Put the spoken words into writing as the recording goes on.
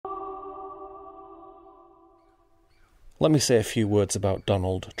Let me say a few words about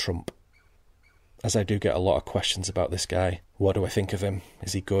Donald Trump, as I do get a lot of questions about this guy. What do I think of him?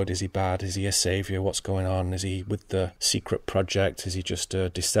 Is he good? Is he bad? Is he a saviour? What's going on? Is he with the secret project? Is he just a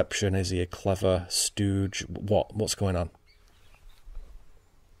deception? Is he a clever stooge? What's going on?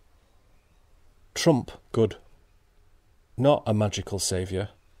 Trump, good. Not a magical saviour,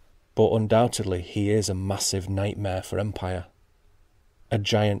 but undoubtedly he is a massive nightmare for empire. A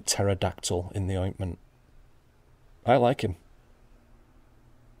giant pterodactyl in the ointment. I like him.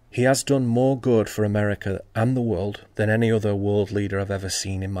 He has done more good for America and the world than any other world leader I've ever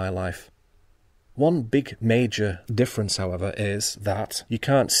seen in my life. One big major difference, however, is that you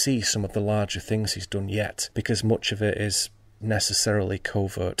can't see some of the larger things he's done yet, because much of it is necessarily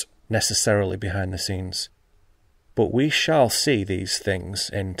covert, necessarily behind the scenes. But we shall see these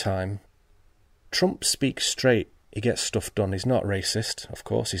things in time. Trump speaks straight. He gets stuff done. He's not racist, of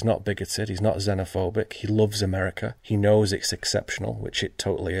course. He's not bigoted. He's not xenophobic. He loves America. He knows it's exceptional, which it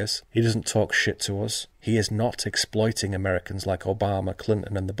totally is. He doesn't talk shit to us. He is not exploiting Americans like Obama,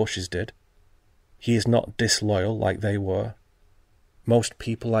 Clinton and the Bushes did. He is not disloyal like they were. Most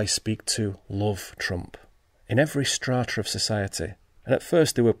people I speak to love Trump, in every strata of society. And at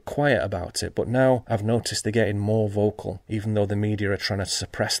first they were quiet about it, but now I've noticed they're getting more vocal, even though the media are trying to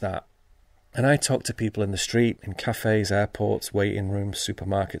suppress that. And I talk to people in the street, in cafes, airports, waiting rooms,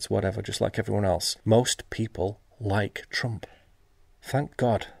 supermarkets, whatever, just like everyone else. Most people like Trump. Thank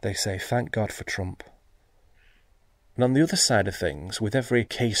God, they say, thank God for Trump. And on the other side of things, with every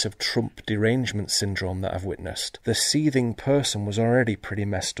case of Trump derangement syndrome that I've witnessed, the seething person was already pretty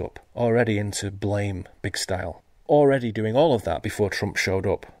messed up, already into blame, big style, already doing all of that before Trump showed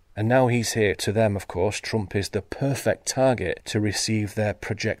up. And now he's here. To them, of course, Trump is the perfect target to receive their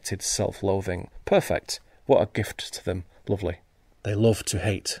projected self-loathing. Perfect. What a gift to them. Lovely. They love to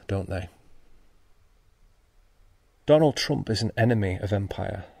hate, don't they? Donald Trump is an enemy of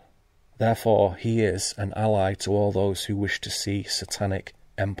empire. Therefore, he is an ally to all those who wish to see satanic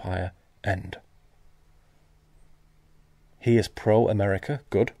empire end. He is pro-America,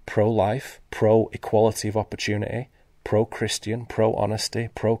 good. Pro-life, pro-equality of opportunity, pro-Christian, pro-honesty,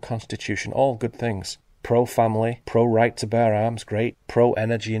 pro-constitution, all good things. Pro-family, pro-right to bear arms, great.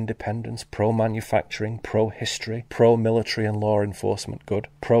 Pro-energy independence, pro-manufacturing, pro-history, pro-military and law enforcement, good.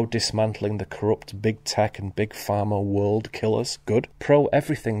 Pro-dismantling the corrupt big tech and big pharma world killers, good.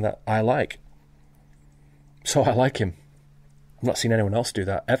 Pro-everything that I like. So I like him. I've not seen anyone else do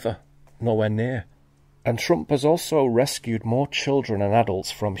that, ever. Nowhere near. And Trump has also rescued more children and adults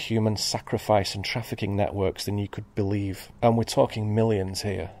from human sacrifice and trafficking networks than you could believe. And we're talking millions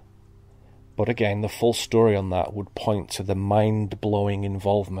here. But again, the full story on that would point to the mind-blowing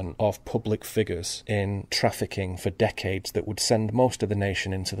involvement of public figures in trafficking for decades that would send most of the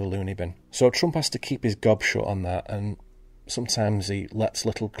nation into the loony bin. So Trump has to keep his gob shut on that, and sometimes he lets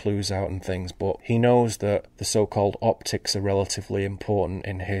little clues out and things, but he knows that the so-called optics are relatively important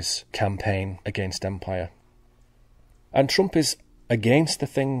in his campaign against empire. And Trump is against the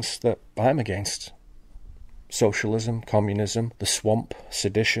things that I'm against. Socialism, communism, the swamp,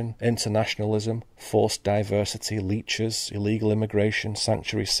 sedition, internationalism, forced diversity, leeches, illegal immigration,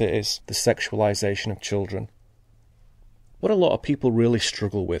 sanctuary cities, the sexualization of children. What a lot of people really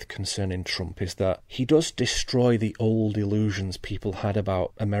struggle with concerning Trump is that he does destroy the old illusions people had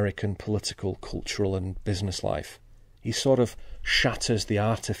about American political, cultural and business life. He sort of shatters the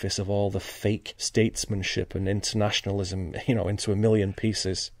artifice of all the fake statesmanship and internationalism, into a million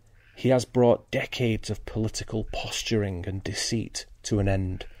pieces. He has brought decades of political posturing and deceit to an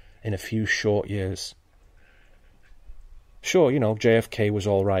end in a few short years. Sure, JFK was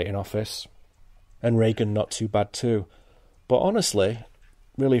all right in office, and Reagan not too bad too. But honestly,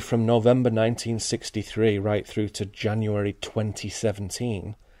 really from November 1963 right through to January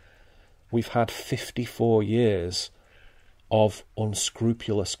 2017, we've had 54 years of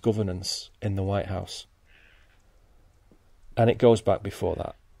unscrupulous governance in the White House. And it goes back before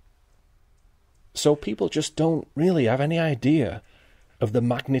that. So people just don't really have any idea of the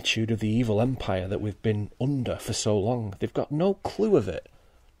magnitude of the evil empire that we've been under for so long. They've got no clue of it.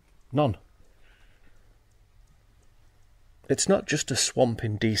 None. It's not just a swamp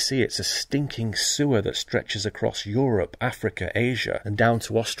in DC, it's a stinking sewer that stretches across Europe, Africa, Asia, and down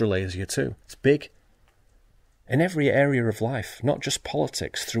to Australasia too. It's big. In every area of life, not just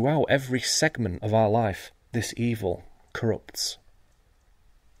politics, throughout every segment of our life, this evil corrupts.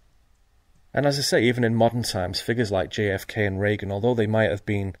 And as I say, even in modern times, figures like JFK and Reagan, although they might have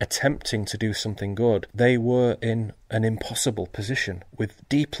been attempting to do something good, they were in an impossible position, with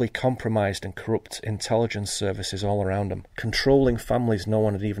deeply compromised and corrupt intelligence services all around them, controlling families no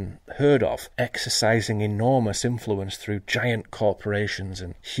one had even heard of exercising enormous influence through giant corporations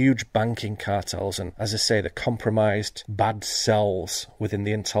and huge banking cartels and, as I say, the compromised bad cells within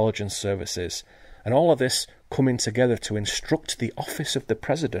the intelligence services, and all of this coming together to instruct the office of the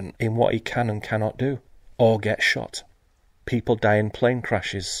president in what he can and cannot do, or get shot. People die in plane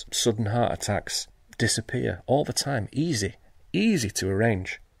crashes, sudden heart attacks, disappear all the time. Easy to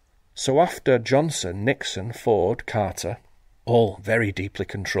arrange. So after Johnson, Nixon, Ford, Carter, all very deeply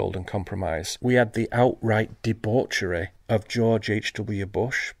controlled and compromised, we had the outright debauchery of George H.W.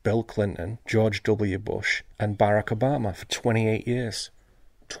 Bush, Bill Clinton, George W. Bush, and Barack Obama for 28 years.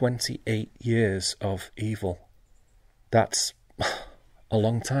 28 years of evil. That's a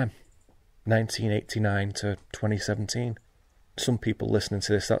long time. 1989 to 2017. Some people listening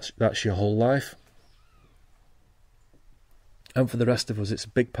to this, that's your whole life. And for the rest of us, it's a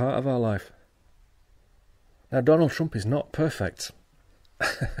big part of our life. Now, Donald Trump is not perfect.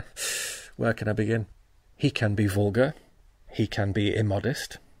 Where can I begin? He can be vulgar, he can be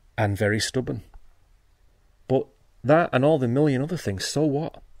immodest, and very stubborn. But that and all the million other things, so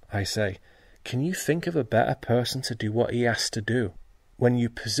what, I say? Can you think of a better person to do what he has to do? When you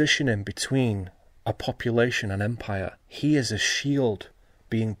position him between a population and empire, he is a shield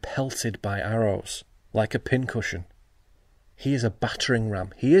being pelted by arrows, like a pincushion. He is a battering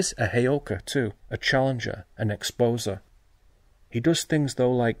ram. He is a Heyoka too, a challenger, an exposer. He does things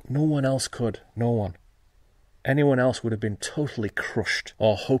though like no one else could, no one. Anyone else would have been totally crushed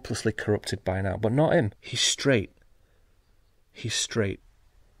or hopelessly corrupted by now, but not him. He's straight. He's straight.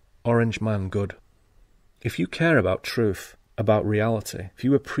 Orange man good. If you care about truth, about reality, if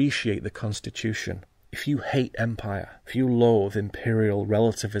you appreciate the Constitution, if you hate empire, if you loathe imperial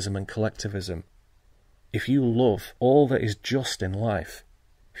relativism and collectivism, if you love all that is just in life,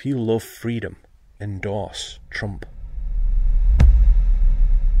 if you love freedom, endorse Trump.